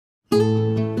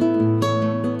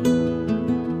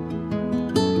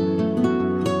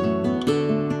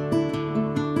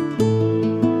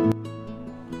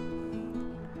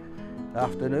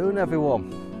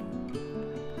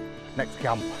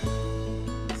camp.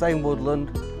 Same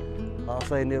woodland, like I was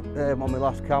saying on my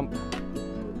last camp.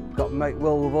 Got mate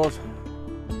Will with us,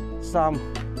 Sam,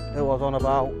 who I was on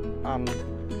about, and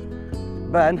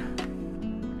Ben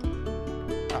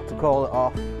had to call it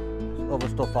off, other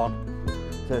stuff on.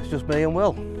 So it's just me and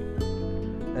Will.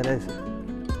 It is.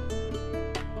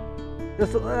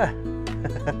 Just up there.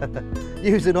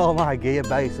 Using all my gear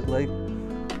basically.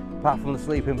 Apart from the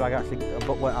sleeping bag, actually I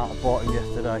went out and bought him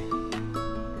yesterday.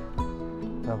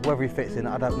 So whether he fits in it,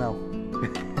 I don't know.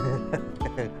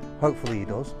 Hopefully he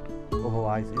does.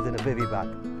 Otherwise he's in a bivvy bag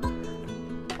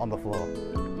on the floor.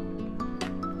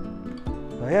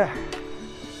 So yeah,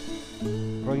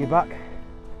 bring you back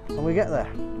when we get there.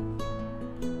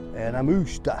 And I'm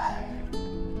Ooster.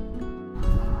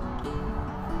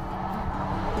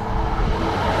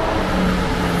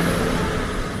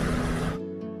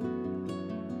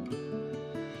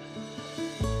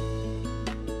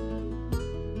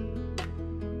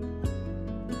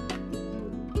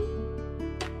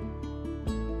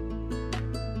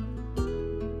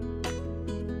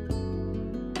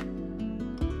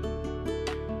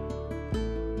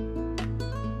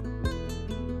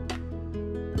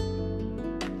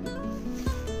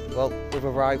 Well, we've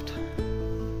arrived.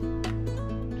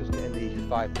 Just getting the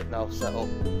fire pit now set up.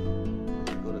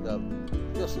 Gonna go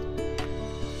just there.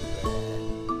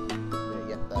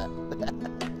 Get there.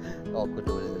 Awkward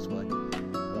doing it this way.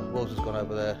 Will's has gone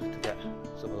over there to get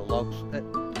some of the logs, the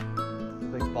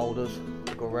big boulders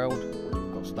to go round, which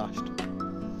we've got stashed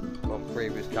from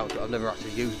previous camps, but I've never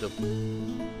actually used them.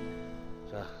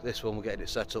 So this one we're getting it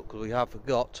set up because we have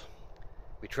got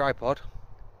my tripod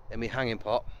and my hanging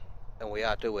pot. And we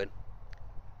are doing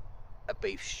a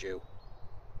beef stew.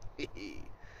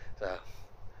 So,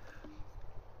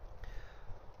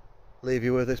 leave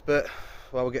you with this bit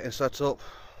while we're getting set up.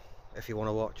 If you want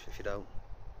to watch, if you don't,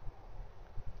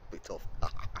 be tough.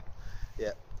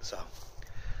 Yeah, so,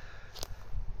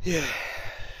 yeah.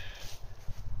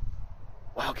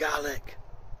 Wow, garlic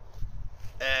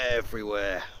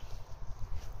everywhere.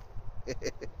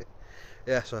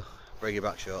 Yeah, so bring you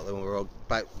back shortly when we're all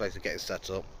basically getting set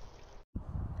up.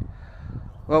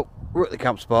 Well, we're at the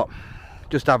camp spot,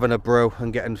 just having a brew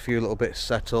and getting a few little bits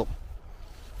set up.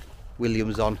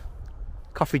 William's on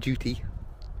coffee duty,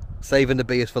 saving the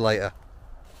beers for later.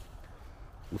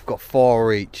 We've got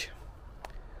 4 each.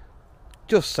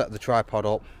 Just set the tripod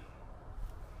up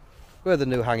with the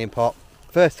new hanging pot.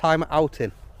 First time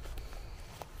outing.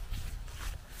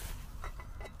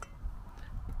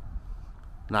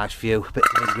 Nice few bits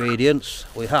of ingredients.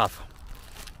 We have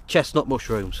chestnut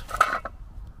mushrooms,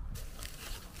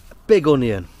 big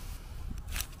onion.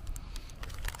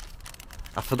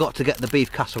 I forgot to get the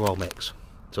beef casserole mix,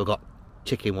 so I got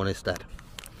chicken one instead.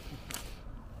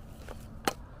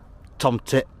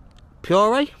 Tomtit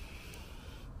puree,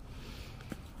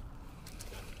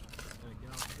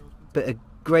 bit of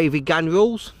gravy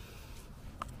granules,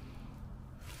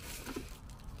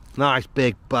 nice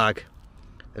big bag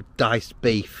of diced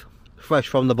beef, fresh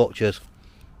from the butchers,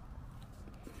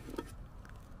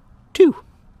 2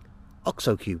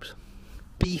 OXO cubes,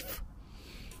 beef,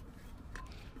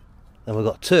 and we've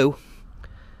got 2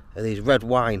 of these red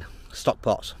wine stock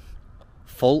pots,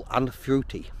 full and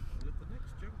fruity.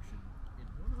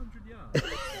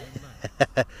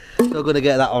 Still going to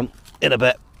get that on in a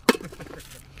bit.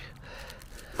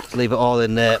 Let's leave it all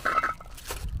in there,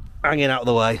 hanging out of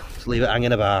the way. Let's leave it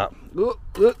hanging about.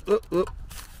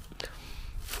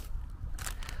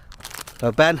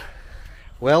 So Ben,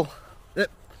 Will,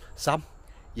 Sam,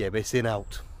 you're missing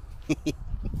out.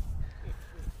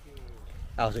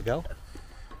 How's it go?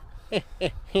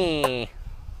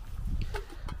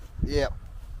 Yeah.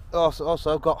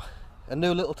 Also got a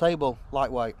new little table,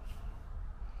 lightweight.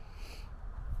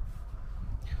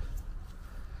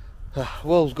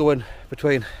 Will's going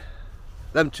between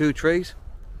them 2 trees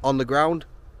on the ground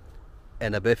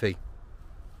in a biffy.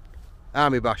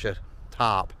 Army basher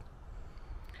tarp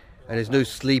and his new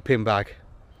sleeping bag.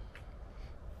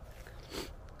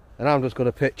 And I'm just going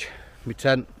to pitch my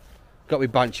tent. Got my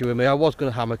banshee with me. I was going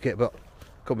to hammock it, but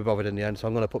couldn't be bothered in the end, so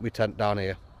I'm going to put my tent down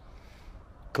here,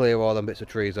 clear all them bits of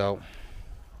trees out.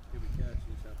 You'll be cursing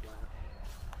yourself later.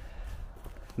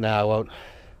 No, I won't.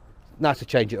 Nice to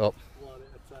change it up.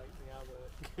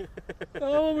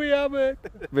 Oh, my hammock!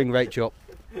 Ring Rach up.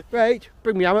 Rach,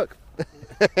 bring me hammock.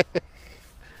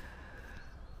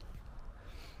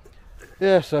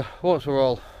 Yeah, so once we're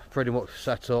all pretty much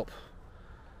set up,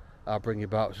 I'll bring you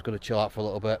back. Just going to chill out for a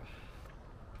little bit.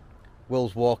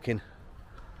 Will's walking,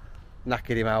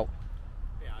 knackered him out.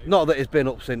 Not that he's been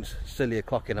up since silly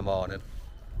o'clock in the morning.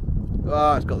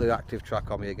 Oh, it's got the active track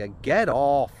on me again. Get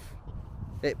off!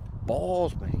 It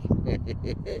bores me.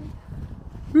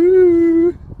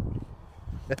 Woo!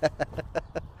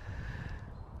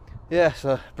 Yeah,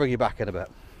 so bring you back in a bit.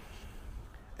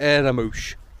 In a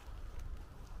moosh.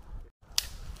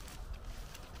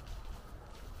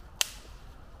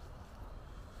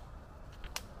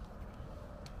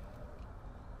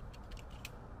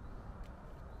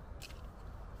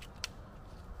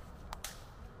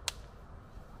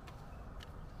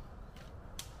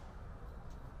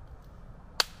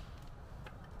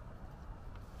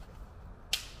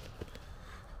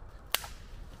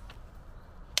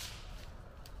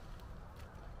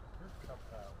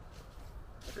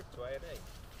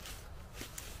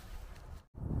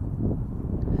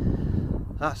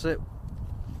 That's it.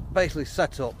 Basically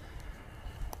set up.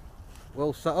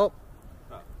 Well set up.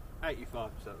 85%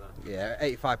 then. Yeah,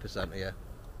 85% here.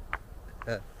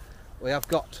 We have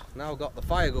now got the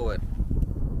fire going.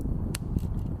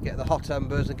 Get the hot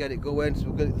embers and get it going so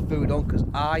we'll get the food on because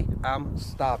I am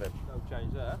starving. No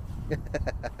change there.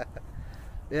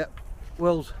 Yep.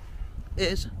 Will's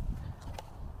is.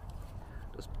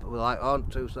 Just put the light on,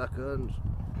 2 seconds.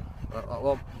 That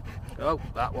one. Oh,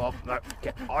 that one. No,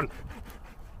 get on.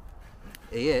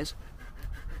 He is.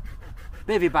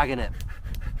 Bivvy bagging it.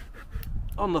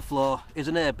 On the floor is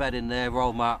an air bed in there,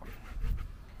 roll mat.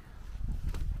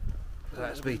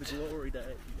 That's me. Glory days.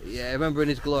 Yeah, remembering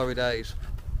his glory days.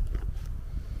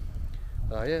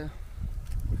 Oh yeah.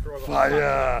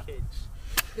 Fire!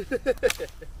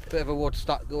 Bit of a wood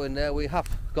stack going there. We have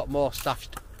got more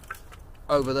stashed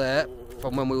over there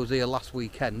from when we was here last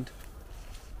weekend.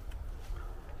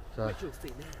 So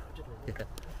yeah.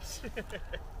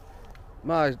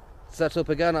 My setup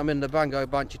again, I'm in the Vango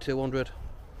Banshee 200.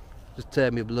 Just tear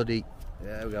me bloody,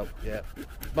 there we go, yeah.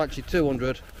 Banshee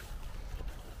 200.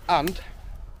 And,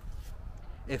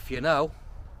 if you know,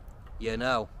 you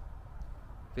know.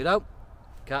 If you don't,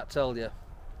 can't tell you.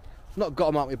 Not got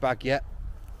them out of my bag yet,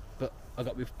 but I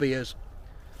got my beers.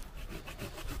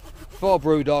 4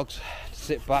 brew dogs to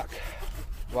sit back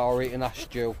while we're eating ash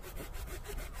stew.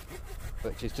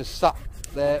 Which is just sat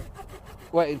there,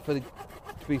 waiting for the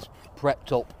to be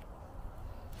prepped up.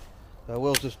 So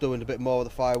Will's just doing a bit more of the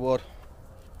firewood.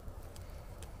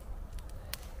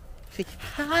 Say,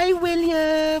 hi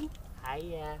William!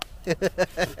 Hiya.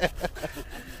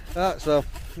 Right, so,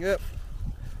 yep.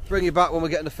 Bring you back when we're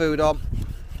getting the food on.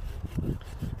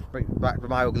 Bring it back to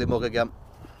my ugly mug again.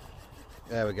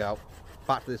 There we go.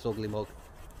 Back to this ugly mug.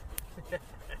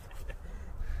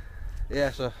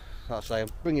 Yeah, so that's saying.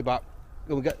 Bring you back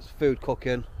when we get the food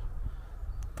cooking.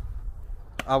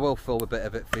 I will film a bit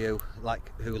of it for you,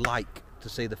 who like to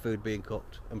see the food being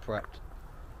cooked and prepped.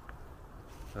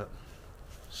 But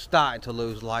starting to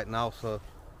lose light now, so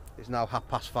it's now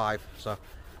 5:30, so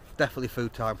definitely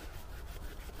food time.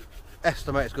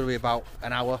 Estimate it's going to be about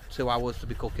an hour, 2 hours to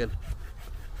be cooking.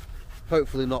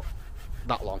 Hopefully not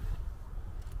that long.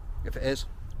 If it is,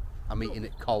 I'm eating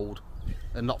it cold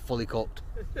and not fully cooked.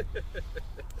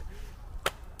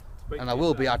 And I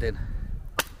will be adding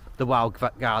the wild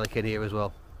garlic in here as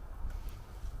well.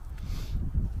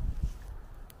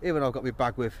 Even though I've got my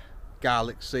bag with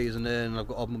garlic seasoning and I've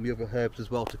got all my other herbs as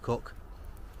well to cook.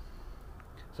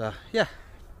 So yeah,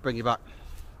 bring you back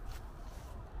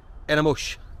in a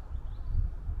mush.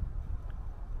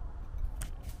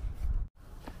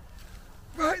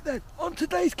 Right then, on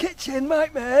today's kitchen,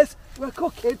 nightmares, we're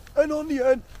cooking an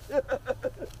onion.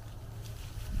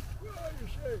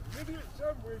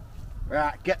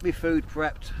 Right, get me food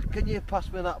prepped. Can you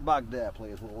pass me that bag there,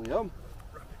 please, William?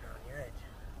 Wrap it around the edge.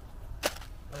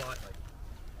 I like it.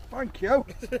 Thank you.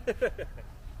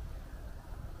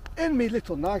 In me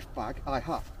little knife bag, I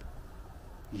have.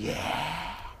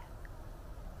 Yeah.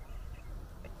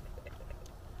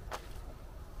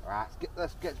 Right,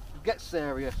 let's get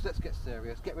serious. Let's get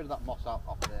serious. Get rid of that moss out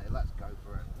off there. Let's go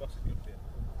for it. Moss is good for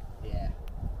you. Yeah.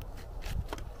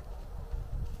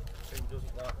 Who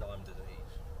doesn't like Lyme disease?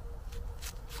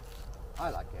 I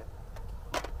like it.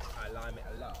 I lime it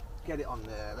a lot. Get it on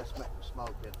there. Let's make them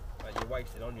smoking. Mate, you're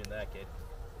wasting onion there, kid.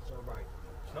 It's all right.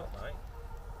 It's not, mate.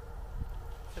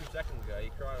 2 seconds ago,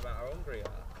 you crying about how hungry you are.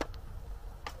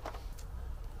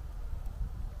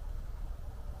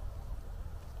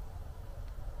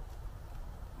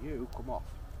 You come off.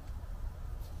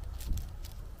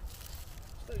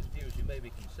 To those viewers who may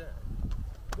be concerned,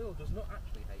 Will does not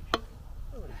actually hate Shane.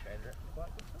 Will and Shane are actually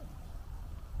quite good friends.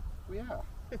 We are.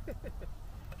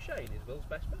 Shane is Will's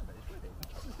best man at his wedding.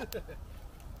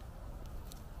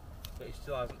 But he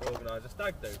still hasn't organised a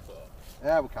stag do for.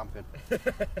 Yeah, we're camping.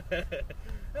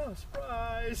 Oh,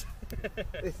 surprise!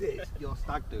 This is your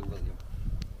stag do, William.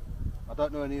 I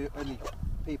don't know any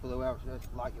people who else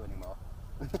like you anymore.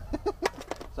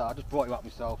 So I just brought you out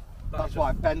myself. That That's is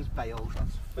why Ben's failed.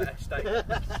 That's a fair statement.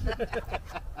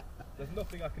 There's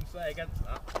nothing I can say against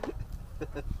that.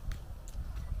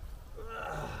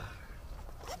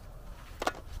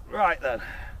 Right then.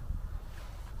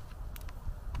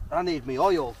 I need me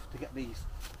oil to get these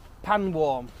pan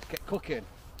warm, to get cooking.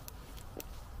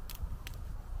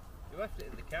 You left it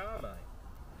in the car, mate.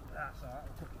 That's alright,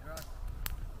 I'll cook it right.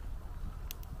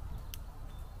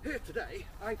 Here today,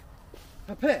 I've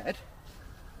prepared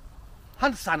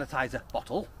hand sanitizer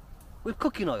bottle with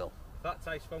cooking oil. That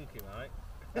tastes funky, mate.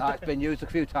 It's been used a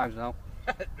few times now.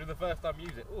 For the first time you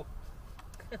use it. Oh,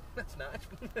 that's nice.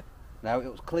 No,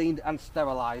 it was cleaned and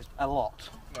sterilised a lot.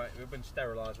 Right, it would have been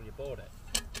sterilised when you bought it.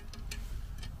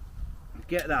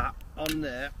 Get that on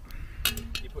there.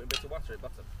 You putting bits of water in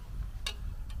bottom.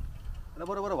 And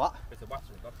what? Bits of water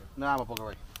in bottom. No, I'm a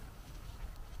buggery.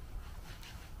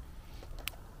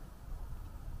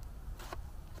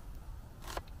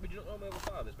 Would you not normally have a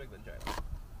fire this big then, Jay?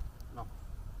 No.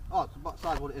 Oh, it's about the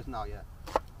size of what it is now, yeah.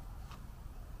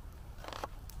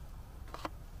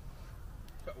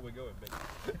 That's where we're going, big.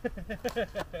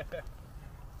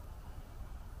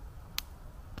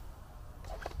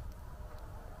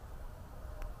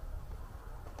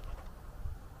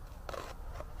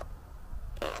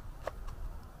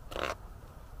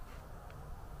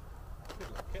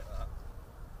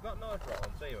 That knife roll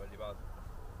on Timo you've had?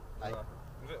 Aye.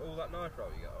 Was it all that knife roll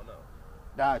you got or no?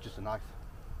 Nah, just a knife.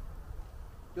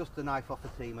 Just a knife off the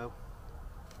Timo.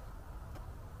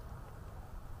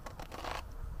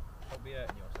 Don't be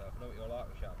hurting yourself. I know what you're like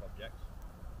with sharp objects.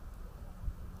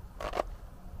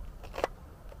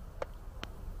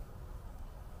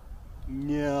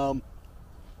 Yum.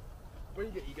 When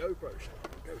you get your GoPro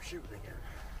shot, go shooting again.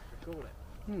 Record it.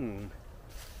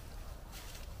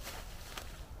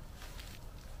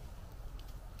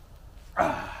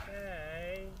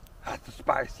 Hey. That's the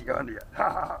spicy on you.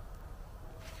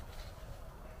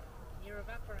 You're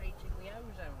evaporating the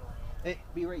ozone It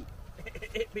be right. layer.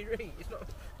 It be right. It's not.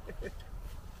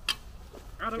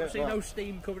 I don't see no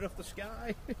steam coming off the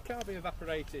sky. It can't be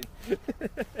evaporating.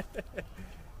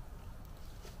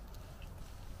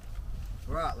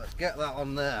 Right, let's get that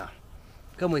on there.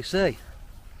 Can we see?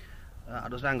 I'll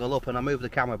just angle up and I move the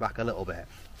camera back a little bit.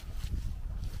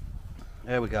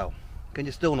 There we go. Can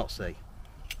you still not see?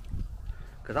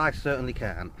 Because I certainly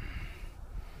can't.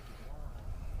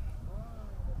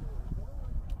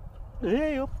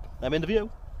 Hey up. I'm in the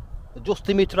view.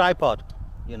 Adjusting my tripod,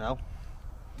 you know.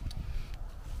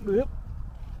 Yep.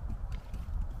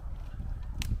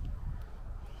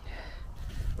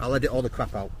 I'll edit all the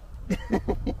crap out.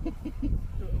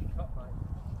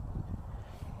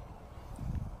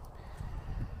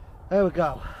 There we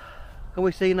go. Can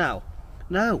we see now?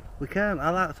 No, we can't.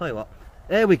 I'll tell you what.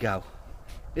 There we go.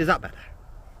 Is that better?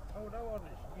 Oh no,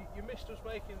 you missed us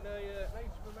making a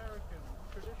Native American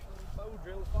traditional bow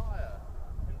drill fire,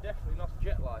 and definitely not a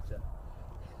jet lighter.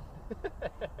 Do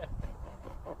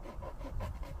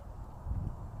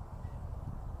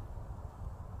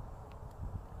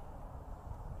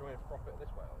you want to prop it this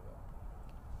way over?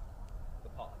 The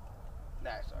pot.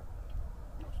 No, sorry.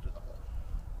 Let's do that one.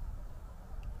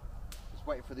 Just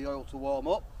waiting for the oil to warm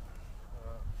up.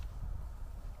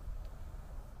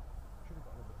 Should have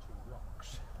got another 2 rocks.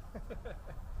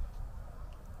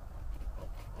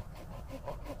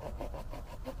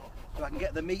 So I can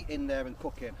get the meat in there and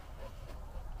cooking.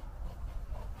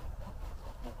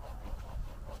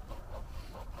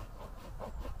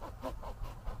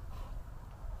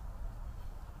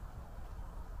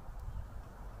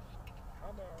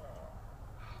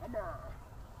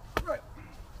 Right.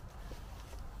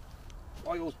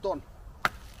 Oil's done.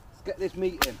 Let's get this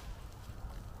meat in.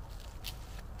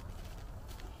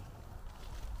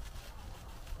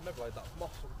 I never laid that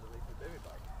moss under these to do it,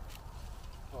 like.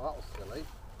 Oh, that was silly.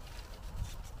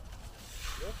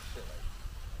 You're silly.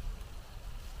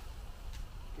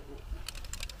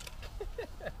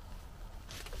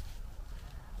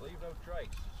 Leave no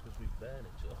trace, because we burn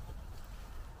it up.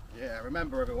 Yeah,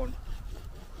 remember everyone.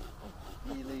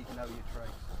 You leave no your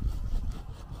trace.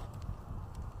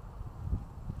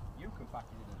 You can pack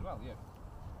it in as well, yeah.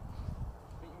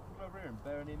 Think you can come over here and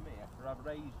burn in me after I've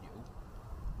raised you?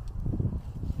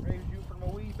 Raised you from a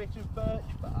wee bit of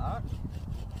birch bark?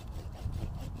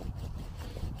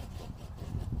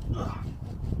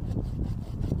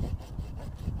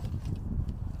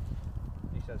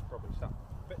 He says probably sat a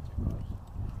bit too close.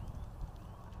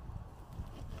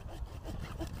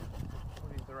 What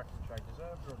do you reckon? Should I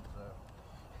deserve or undeserved?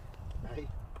 Hey?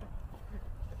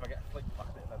 If I get flicked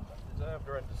past it, then that's deserved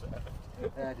or undeserved?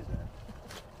 Yeah, deserved.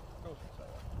 Of course you say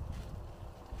that.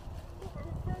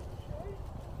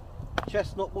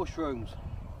 Chestnut mushrooms.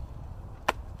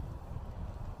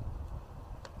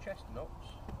 Chestnuts.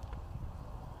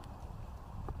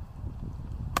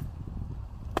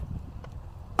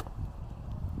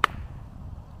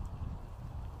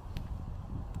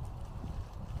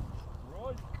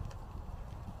 Right.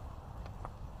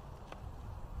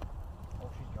 Oh,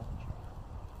 she's gone.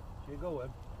 She's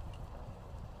going.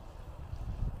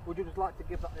 Would you just like to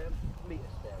give that meat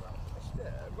a stare out? A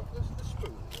stare. I've got the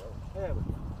spoon. There we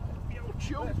go. Yo,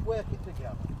 chum. Let's work it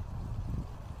together.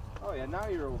 Oh yeah, now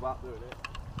you're all about doing it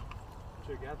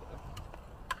together.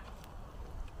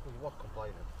 Well, you was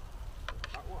complaining.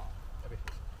 Like what?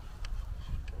 Everything.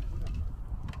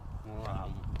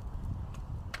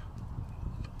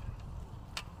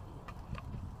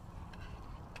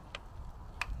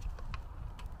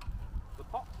 The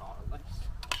pot tart at least.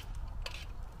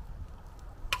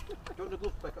 Do you want the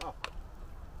gloves back off?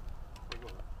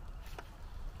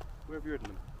 Where have you hidden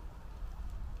them?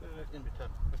 In return.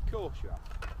 Of course you have.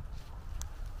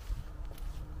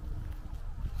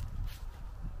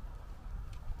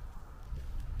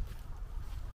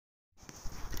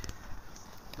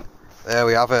 There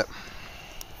we have it.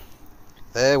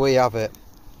 There we have it.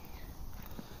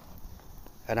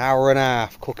 An hour and a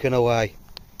half cooking away.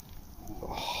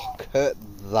 Oh, look at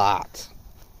that.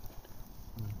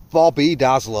 Bobby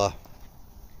Dazzler.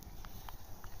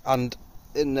 And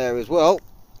in there as well,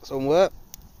 somewhere,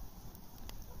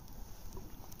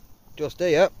 just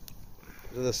here,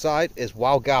 to the side, is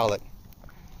wild garlic.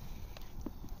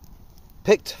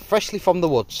 Picked freshly from the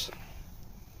woods.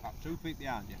 About 2 feet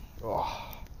behind you.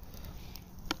 Oh,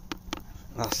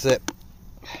 that's it.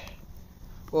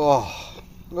 Oh,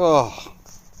 oh,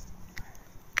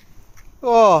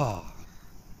 oh.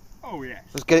 Oh yes.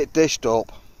 Let's get it dished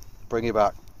up. Bring it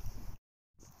back.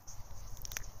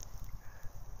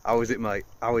 How is it, mate?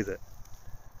 How is it?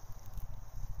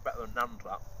 Better than Nan's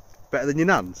that. Better than your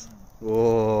nan's?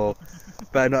 Oh,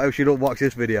 better not if she don't watch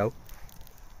this video.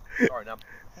 Sorry, Nan.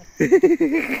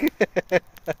 Is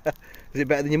it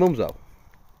better than your mum's though?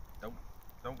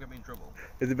 Don't get me in trouble.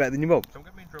 Is it better than your mum's? Don't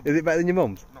get me in trouble. Is it better than your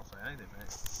mum's? I'm not saying anything,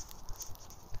 mate.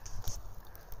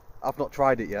 I've not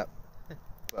tried it yet,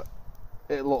 but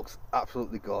it looks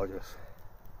absolutely gorgeous.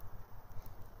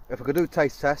 If I could do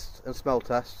taste tests and smell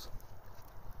tests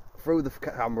through the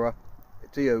camera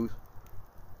to use,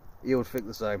 you would think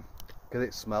the same, because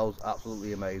it smells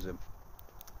absolutely amazing.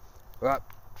 Right,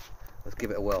 let's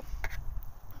give it a whirl.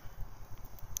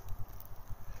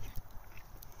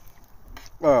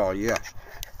 Oh yes.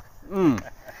 Mmm.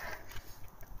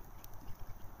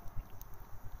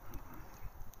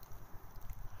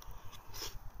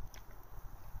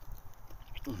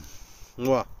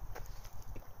 Well,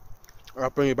 I'll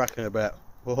bring you back in a bit.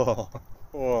 Oh,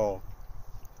 oh.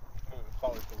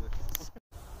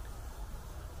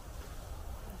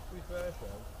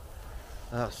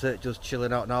 That's it, just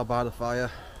chilling out now by the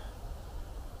fire.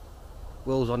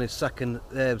 Will's on his second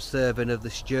serving of the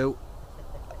stew.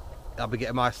 I'll be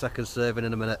getting my second serving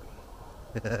in a minute.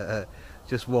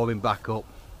 Just warming back up.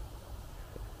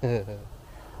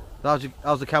 How's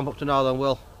the camp up to now then,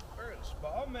 Will?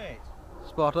 Spot on, mate.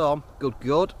 Spot on. Good,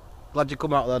 good. Glad you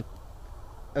come out then.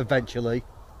 Eventually.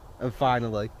 And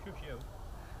finally. Shush you.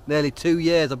 Nearly 2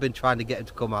 years I've been trying to get him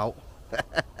to come out.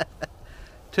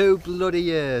 2 bloody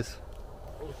years.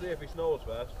 We'll see if he snores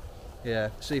first. Yeah,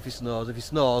 see if he snores. If he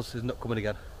snores, he's not coming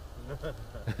again.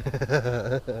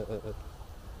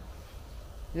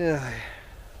 Yeah.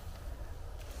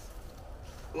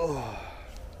 Oh.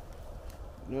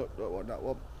 No, don't want that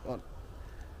one. Want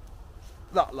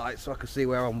that light so I can see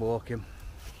where I'm walking.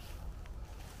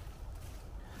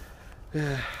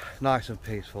 Yeah, nice and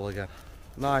peaceful again.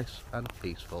 Nice and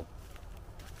peaceful.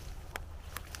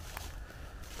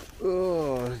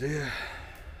 Oh dear.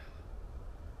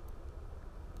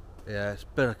 Yeah, it's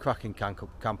been a cracking camp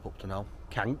up to now.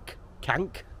 Cank?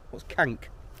 What's cank?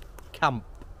 Camp.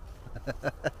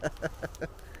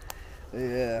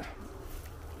 Yeah.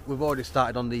 We've already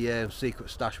started on the secret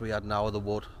stash we had now of the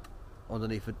wood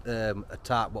underneath a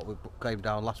tarp what we came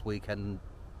down last weekend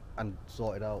and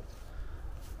sorted out.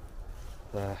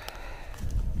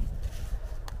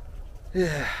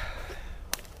 Yeah.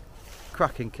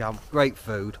 Cracking camp, great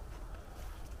food.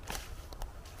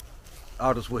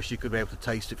 I just wish you could be able to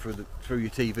taste it through your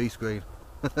TV screen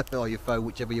or your phone,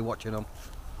 whichever you're watching on.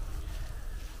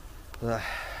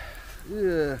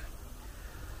 Yeah.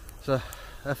 So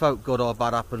if good or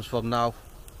bad happens from now,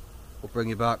 we'll bring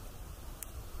you back.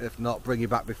 If not, bring you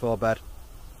back before bed.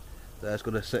 There's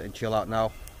going to sit and chill out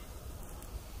now.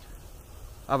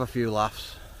 Have a few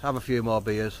laughs. Have a few more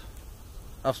beers.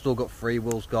 I've still got 3.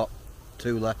 Will's got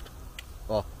 2 left.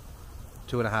 Or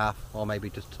 2.5, or maybe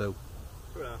just 2.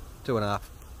 2.5. 2.5.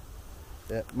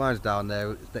 Yeah, mine's down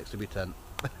there, it's next to my tent.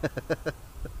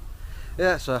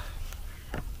 Yeah, so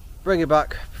bring it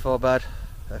back before bed.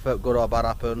 If good or bad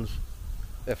happens.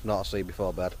 If not, I'll see you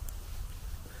before bed.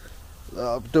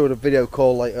 I'm doing a video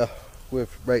call later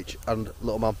with Rach and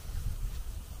little mum.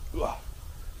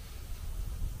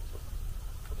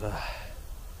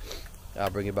 I'll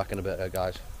bring you back in a bit,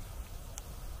 guys.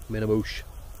 Minamoosh.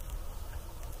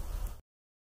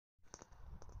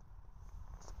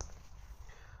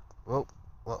 Well,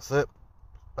 that's it.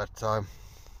 Bedtime.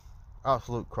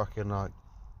 Absolute cracking night.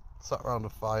 Sat around a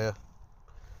fire,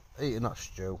 eating that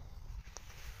stew.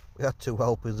 We had 2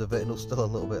 helpings of it and there's still a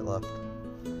little bit left.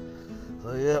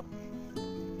 So yeah,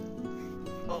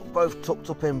 both tucked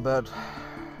up in bed.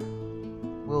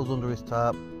 Will's under his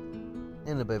tarp,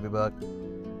 in the baby bag.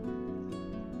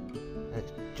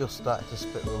 It's just started to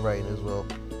spit with rain as well.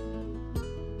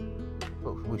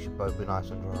 But we should both be nice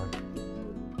and dry.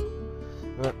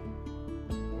 Right.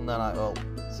 And then I'll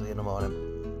see you in the morning.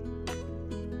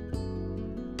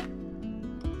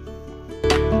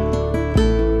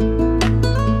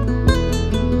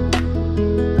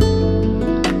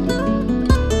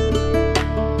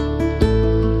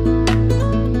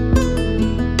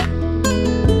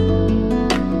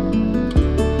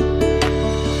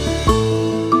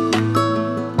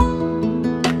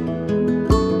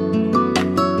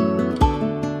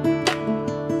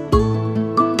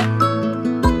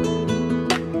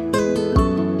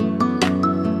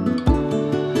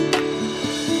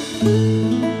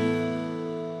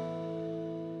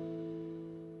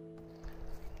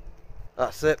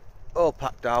 That's it, all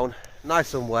packed down,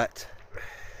 nice and wet.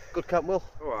 Good camp, Will?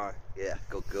 Alright. Yeah,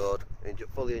 good.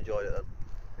 Fully enjoyed it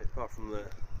then. Apart from the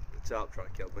tarp trying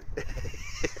to kill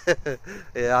me.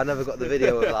 Yeah, I never got the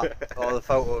video of that, or the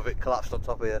photo of it collapsed on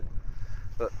top of you.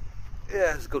 But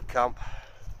yeah, it's a good camp.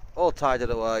 All tidied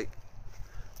away.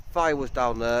 Fire was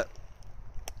down there.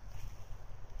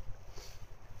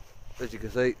 As you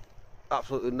can see,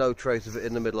 absolutely no trace of it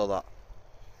in the middle of that.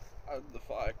 And the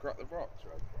fire cracked the rocks,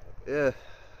 right? Yeah,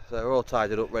 so we're all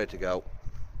tidied up, ready to go.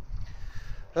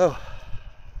 Oh,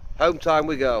 home time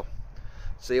we go.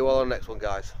 See you all on the next one,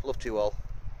 guys. Love to you all.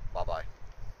 Bye bye.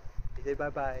 You say bye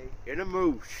bye. In a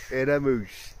moosh. In a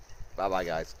moosh. Bye bye,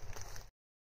 guys.